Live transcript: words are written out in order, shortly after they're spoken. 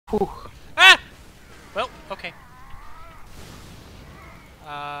Whew. Ah! Well, okay.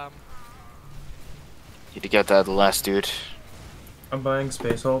 Need to get that last dude. I'm buying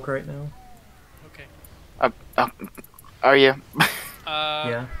Space Hulk right now. Okay. Are you?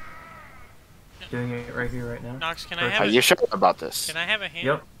 Yeah. Doing it right here, right now. Nox, can I Are have you a, sure about this? can I have a hand?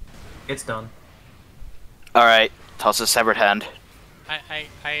 Yep. It's done. Alright, toss a severed hand.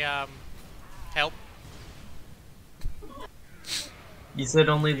 Help. You said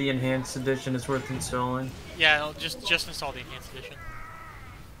only the enhanced edition is worth installing? Yeah, I'll just install the enhanced edition.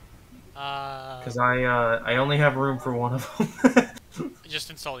 Because I only have room for one of them. Just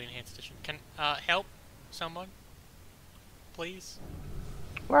install the enhanced edition. Can, help someone? Please?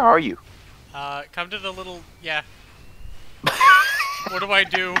 Where are you? Come to the little, yeah. What do I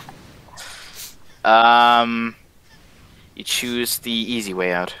do? You choose the easy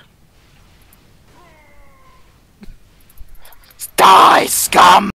way out. Die, scum!